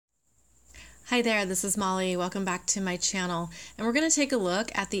Hi there, this is Molly. Welcome back to my channel. And we're going to take a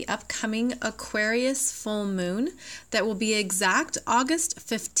look at the upcoming Aquarius Full Moon that will be exact August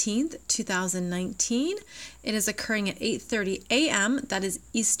 15th, 2019. It is occurring at 8:30 a.m. That is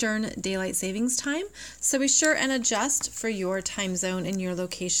Eastern Daylight Savings Time. So be sure and adjust for your time zone and your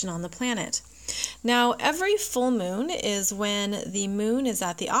location on the planet. Now, every full moon is when the moon is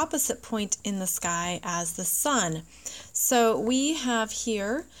at the opposite point in the sky as the sun. So we have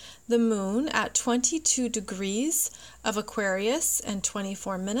here the moon at 22 degrees of Aquarius and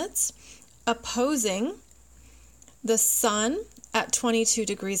 24 minutes, opposing the sun at 22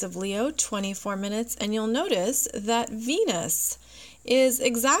 degrees of Leo, 24 minutes, and you'll notice that Venus is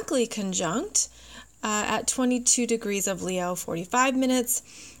exactly conjunct at 22 degrees of Leo, 45 minutes.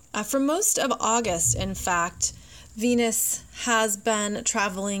 For most of August, in fact, Venus has been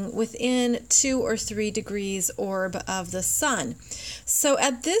traveling within 2 or 3 degrees orb of the sun. So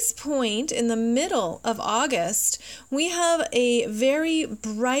at this point in the middle of August, we have a very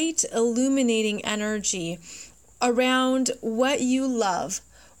bright, illuminating energy around what you love,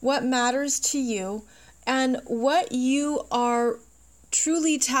 what matters to you, and what you are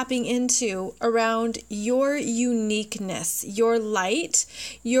truly tapping into around your uniqueness, your light,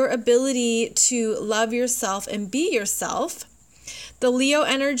 your ability to love yourself and be yourself. The Leo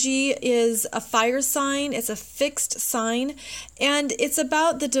energy is a fire sign, it's a fixed sign, and it's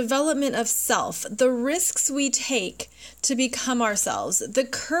about the development of self, the risks we take to become ourselves, the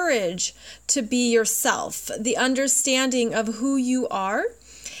courage to be yourself, the understanding of who you are,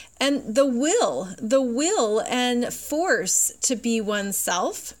 and the will and force to be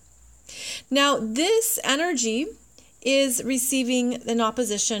oneself. Now, this energy is receiving an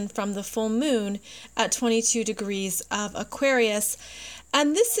opposition from the full moon at 22 degrees of Aquarius.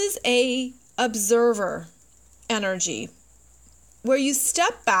 And this is a observer energy where you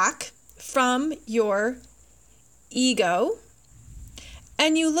step back from your ego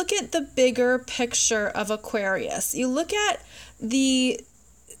and you look at the bigger picture of Aquarius. You look at the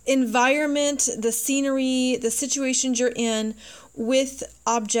environment, the scenery, the situations you're in with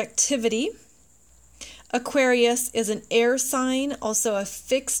objectivity. Aquarius is an air sign, also a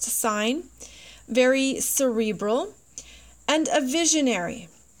fixed sign, very cerebral, and a visionary.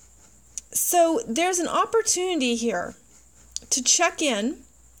 So there's an opportunity here to check in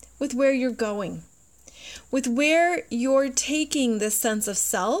with where you're going, with where you're taking this sense of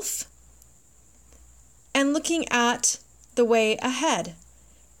self and looking at the way ahead.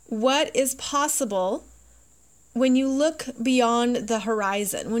 What is possible when you look beyond the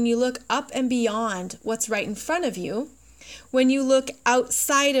horizon, when you look up and beyond what's right in front of you, when you look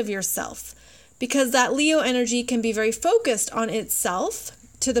outside of yourself? Because that Leo energy can be very focused on itself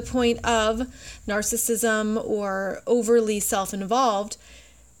to the point of narcissism or overly self-involved.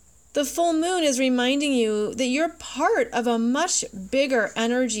 The full moon is reminding you that you're part of a much bigger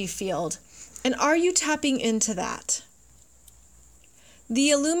energy field. And are you tapping into that?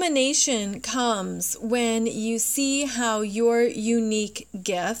 The illumination comes when you see how your unique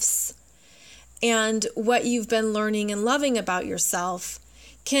gifts and what you've been learning and loving about yourself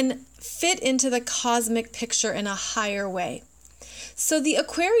can fit into the cosmic picture in a higher way. So the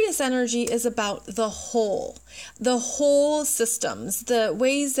Aquarius energy is about the whole systems, the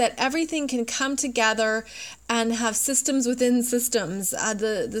ways that everything can come together and have systems within systems,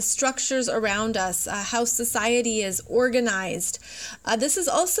 the structures around us, how society is organized. This is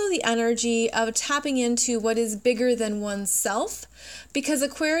also the energy of tapping into what is bigger than oneself, because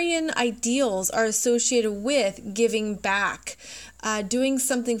Aquarian ideals are associated with giving back, doing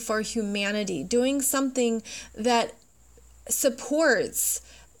something for humanity, doing something that supports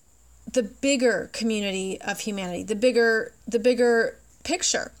the bigger community of humanity, the bigger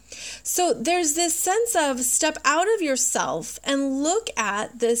picture. So there's this sense of step out of yourself and look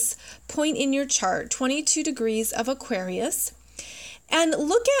at this point in your chart, 22 degrees of Aquarius, and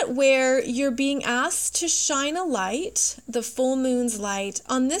look at where you're being asked to shine a light, the full moon's light,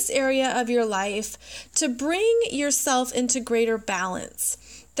 on this area of your life to bring yourself into greater balance.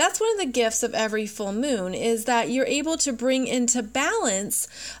 That's one of the gifts of every full moon, is that you're able to bring into balance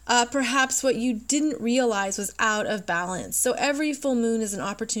perhaps what you didn't realize was out of balance. So every full moon is an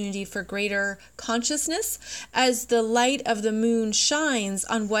opportunity for greater consciousness as the light of the moon shines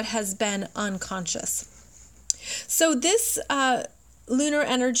on what has been unconscious. So this lunar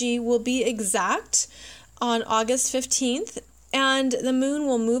energy will be exact on August 15th, and the moon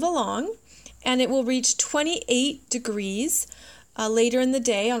will move along, and it will reach 28 degrees later in the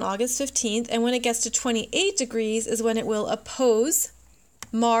day on August 15th, and when it gets to 28 degrees is when it will oppose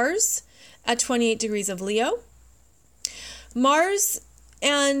Mars at 28 degrees of Leo. Mars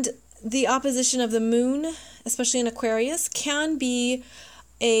and the opposition of the moon, especially in Aquarius, can be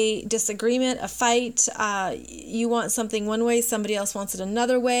a disagreement, a fight. You want something one way, somebody else wants it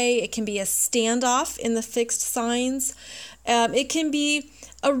another way. It can be a standoff in the fixed signs. It can be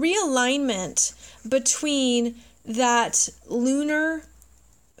a realignment between that lunar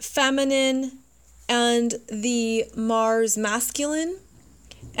feminine and the Mars masculine,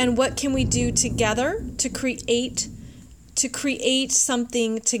 and what can we do together to create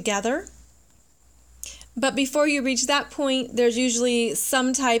something together. But before you reach that point, there's usually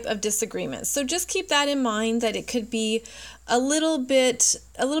some type of disagreement. So just keep that in mind, that it could be a little bit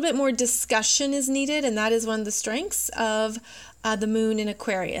more discussion is needed, and that is one of the strengths of the moon in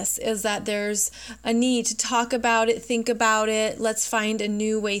Aquarius, is that there's a need to talk about it, think about it. Let's find a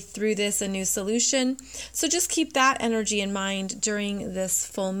new way through this, a new solution. So just keep that energy in mind during this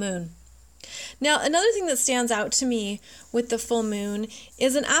full moon. Now, another thing that stands out to me with the full moon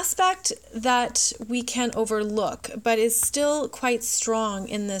is an aspect that we can overlook, but is still quite strong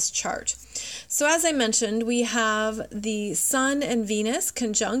in this chart. So as I mentioned, we have the Sun and Venus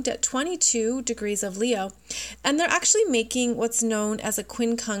conjunct at 22 degrees of Leo, and they're actually making what's known as a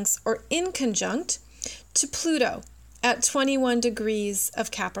quincunx, or inconjunct, to Pluto at 21 degrees of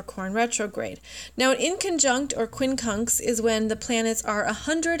Capricorn retrograde. Now, an inconjunct or quincunx is when the planets are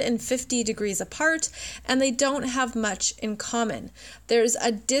 150 degrees apart and they don't have much in common. There's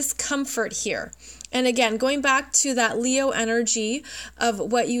a discomfort here. And again, going back to that Leo energy of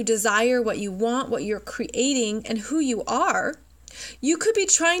what you desire, what you want, what you're creating, and who you are, you could be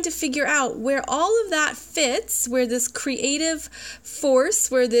trying to figure out where all of that fits, where this creative force,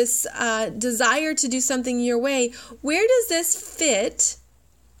 where this desire to do something your way, where does this fit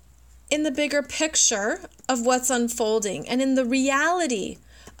in the bigger picture of what's unfolding and in the reality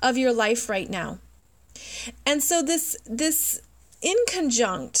of your life right now? And so this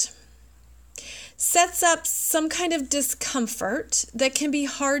inconjunct sets up some kind of discomfort that can be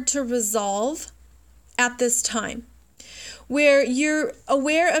hard to resolve at this time, where you're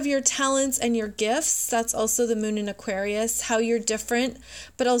aware of your talents and your gifts. That's also the moon in Aquarius, how you're different,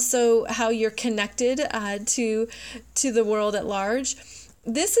 but also how you're connected to the world at large.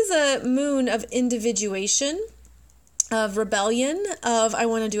 This is a moon of individuation, of rebellion, of I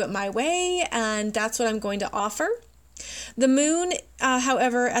want to do it my way, and that's what I'm going to offer. The moon,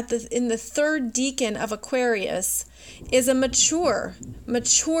 however, in the third decan of Aquarius is a mature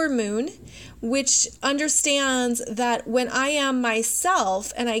moon, which understands that when I am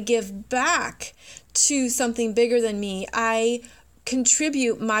myself and I give back to something bigger than me, I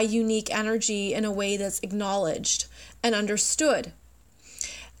contribute my unique energy in a way that's acknowledged and understood.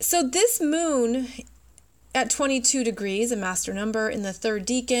 So this moon at 22 degrees, a master number in the third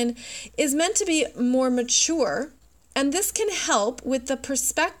decan, is meant to be more mature. And this can help with the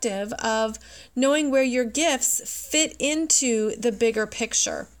perspective of knowing where your gifts fit into the bigger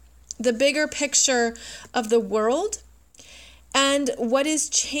picture of the world and what is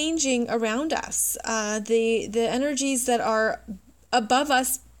changing around us. The energies that are above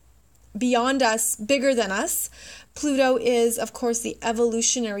us, beyond us, bigger than us. Pluto is, of course, the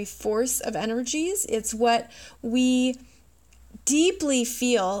evolutionary force of energies. It's what we deeply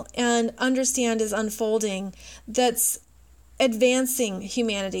feel and understand is unfolding, that's advancing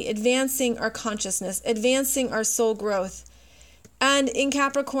humanity, advancing our consciousness, advancing our soul growth. And in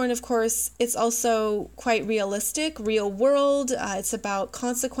Capricorn, of course, it's also quite realistic, real world. It's about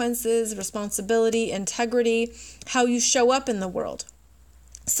consequences, responsibility, integrity, how you show up in the world.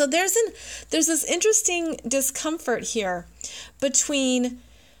 So there's this interesting discomfort here between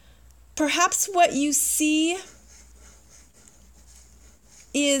perhaps what you see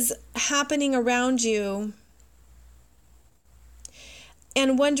is happening around you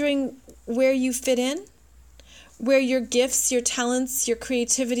and wondering where you fit in, where your gifts, your talents, your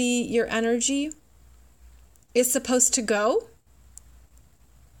creativity, your energy is supposed to go.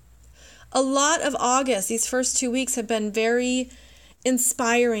 A lot of August, these first 2 weeks, have been very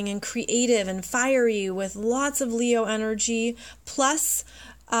inspiring and creative and fiery with lots of Leo energy. Plus,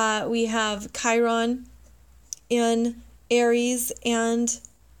 we have Chiron in Aries and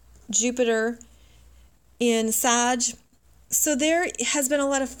Jupiter in Sag. So there has been a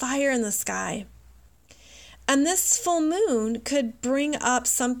lot of fire in the sky. And this full moon could bring up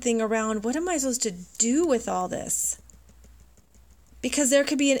something around, what am I supposed to do with all this? Because there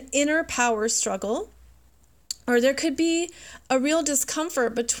could be an inner power struggle, or there could be a real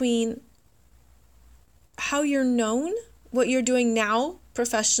discomfort between how you're known, what you're doing now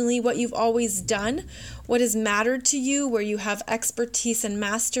professionally, what you've always done, what has mattered to you, where you have expertise and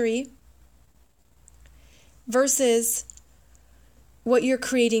mastery, versus what you're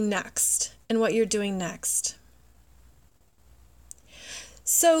creating next and what you're doing next.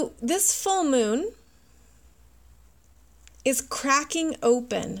 So this full moon is cracking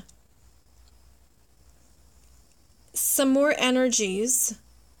open some more energies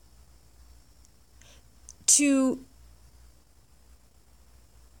to,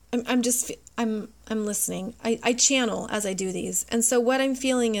 I'm listening. I channel as I do these. And so what I'm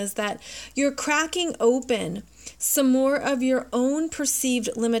feeling is that you're cracking open some more of your own perceived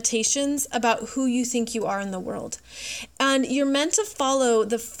limitations about who you think you are in the world. And you're meant to follow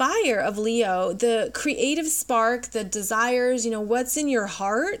the fire of Leo, the creative spark, the desires, what's in your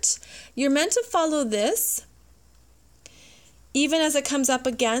heart. You're meant to follow this, even as it comes up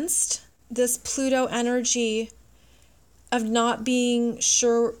against this Pluto energy of not being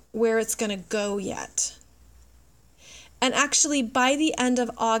sure where it's going to go yet. And actually, by the end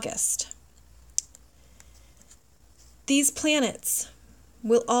of August, these planets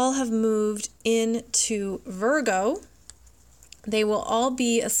will all have moved into Virgo. They will all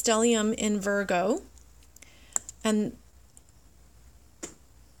be a stellium in Virgo. And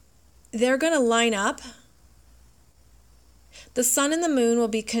they're going to line up. The sun and the moon will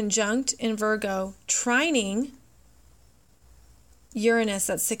be conjunct in Virgo, trining Uranus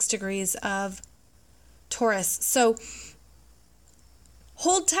at 6 degrees of Taurus. So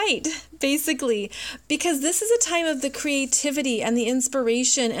hold tight, basically, because this is a time of the creativity and the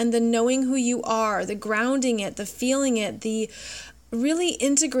inspiration and the knowing who you are, the grounding it, the feeling it, the really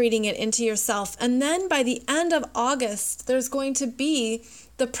integrating it into yourself. And then by the end of August, there's going to be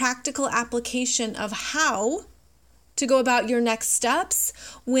the practical application of how to go about your next steps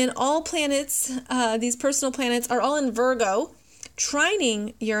when all planets, these personal planets, are all in Virgo,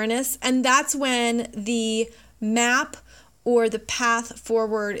 trining Uranus, and that's when the map or the path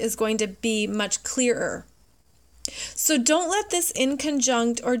forward is going to be much clearer. So don't let this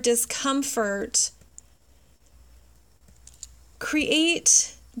inconjunct or discomfort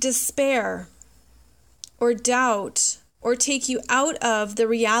create despair or doubt or take you out of the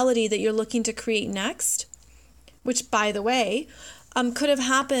reality that you're looking to create next, which, by the way, could have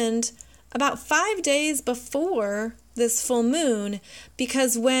happened about 5 days before this full moon,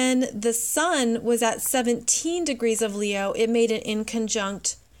 because when the sun was at 17 degrees of Leo, it made an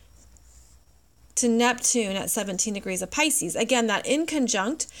inconjunct to Neptune at 17 degrees of Pisces. Again, that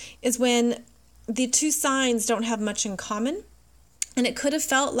inconjunct is when the two signs don't have much in common. And it could have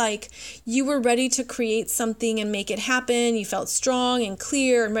felt like you were ready to create something and make it happen. You felt strong and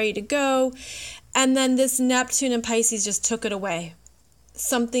clear and ready to go. And then this Neptune and Pisces just took it away.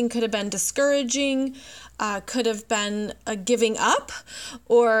 Something could have been discouraging, could have been a giving up,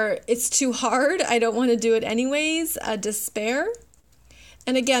 or it's too hard, I don't want to do it anyways, a despair.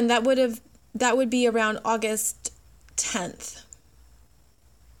 And again, that would be around August 10th.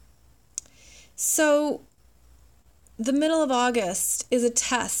 So the middle of August is a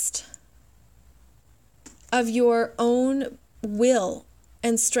test of your own will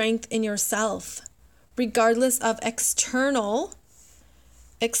and strength in yourself, regardless of external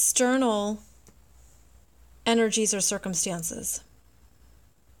energies or circumstances.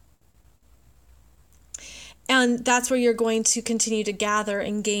 And that's where you're going to continue to gather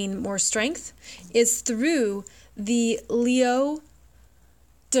and gain more strength, is through the Leo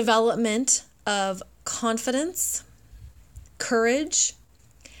development of confidence, courage,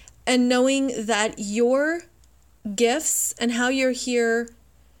 and knowing that your gifts and how you're here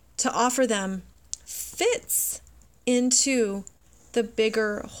to offer them fits into the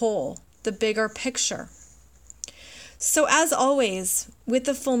bigger whole, the bigger picture. So as always, with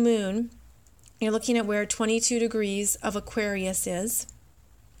the full moon, you're looking at where 22 degrees of Aquarius is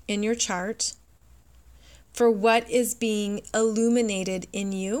in your chart for what is being illuminated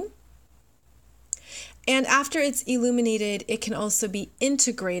in you. And after it's illuminated, it can also be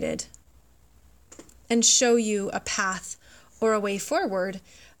integrated and show you a path or a way forward,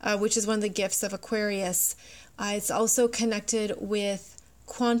 which is one of the gifts of Aquarius. It's also connected with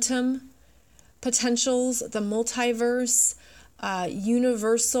quantum potentials, the multiverse,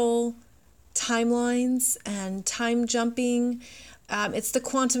 universal timelines, and time jumping. It's the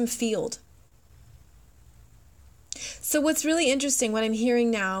quantum field. So what's really interesting, what I'm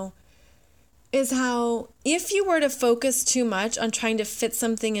hearing now, is how if you were to focus too much on trying to fit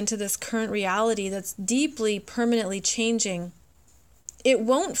something into this current reality that's deeply, permanently changing, it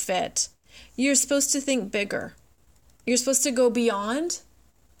won't fit. You're supposed to think bigger. You're supposed to go beyond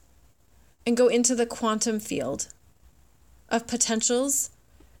and go into the quantum field of potentials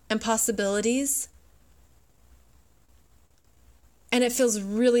and possibilities. And it feels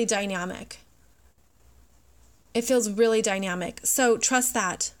really dynamic. It feels really dynamic. So trust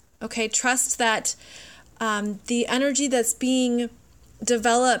that, okay? Trust that the energy that's being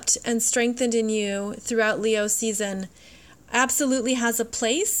developed and strengthened in you throughout Leo season absolutely has a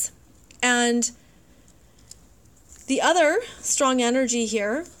place. And the other strong energy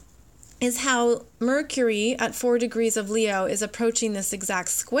here is how Mercury at 4 degrees of Leo is approaching this exact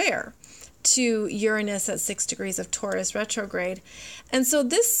square to Uranus at 6 degrees of Taurus retrograde. And so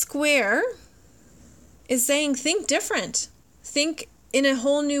this square is saying, think different. Think in a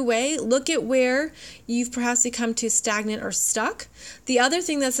whole new way. Look at where you've perhaps become too stagnant or stuck. The other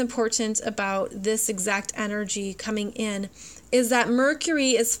thing that's important about this exact energy coming in is that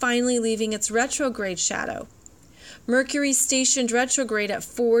Mercury is finally leaving its retrograde shadow. Mercury stationed retrograde at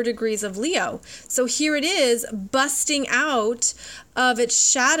 4 degrees of Leo. So here it is busting out of its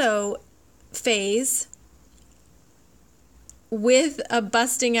shadow phase with a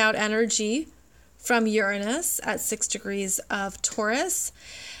busting out energy from Uranus at 6 degrees of Taurus.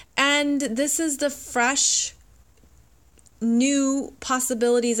 And this is the fresh, new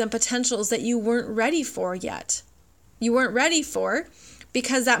possibilities and potentials that you weren't ready for yet. You weren't ready for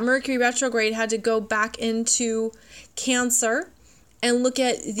because that Mercury retrograde had to go back into Cancer and look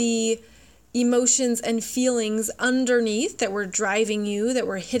at the emotions and feelings underneath that were driving you, that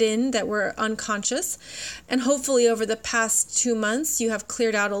were hidden, that were unconscious. And hopefully over the past 2 months, you have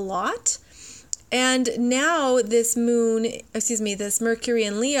cleared out a lot. And now this Mercury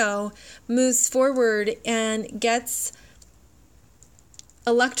in Leo moves forward and gets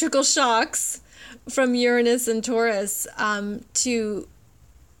electrical shocks from Uranus and Taurus to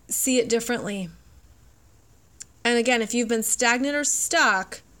see it differently. And again, if you've been stagnant or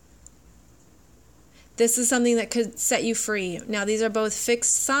stuck, this is something that could set you free. Now, these are both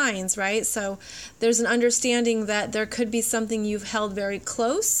fixed signs, right? So there's an understanding that there could be something you've held very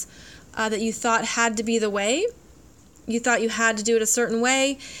close that you thought had to be the way. You thought you had to do it a certain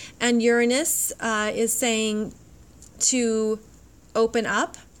way. And Uranus is saying to open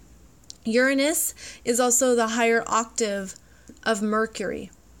up. Uranus is also the higher octave of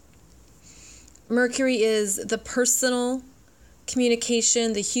Mercury. Mercury is the personal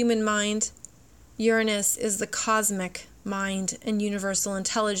communication, the human mind. Uranus is the cosmic mind and universal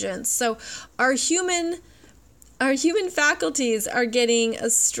intelligence. So our human faculties are getting a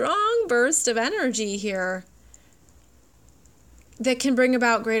strong burst of energy here that can bring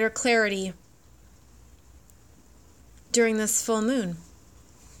about greater clarity during this full moon.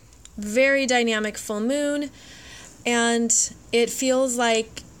 Very dynamic full moon, and it feels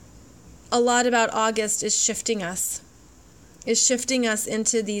like a lot about August is shifting us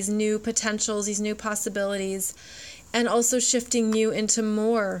into these new potentials, these new possibilities, and also shifting you into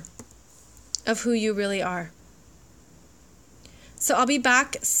more of who you really are. So I'll be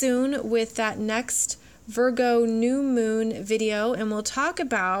back soon with that next Virgo new moon video, and we'll talk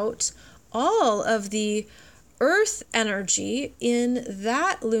about all of the Earth energy in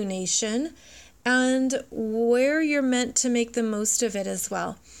that lunation and where you're meant to make the most of it as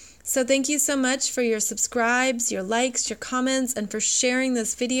well. So thank you so much for your subscribes, your likes, your comments, and for sharing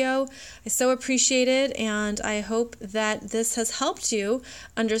this video. I so appreciate it, and I hope that this has helped you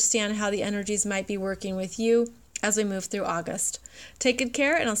understand how the energies might be working with you as we move through August. Take good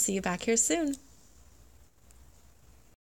care, and I'll see you back here soon.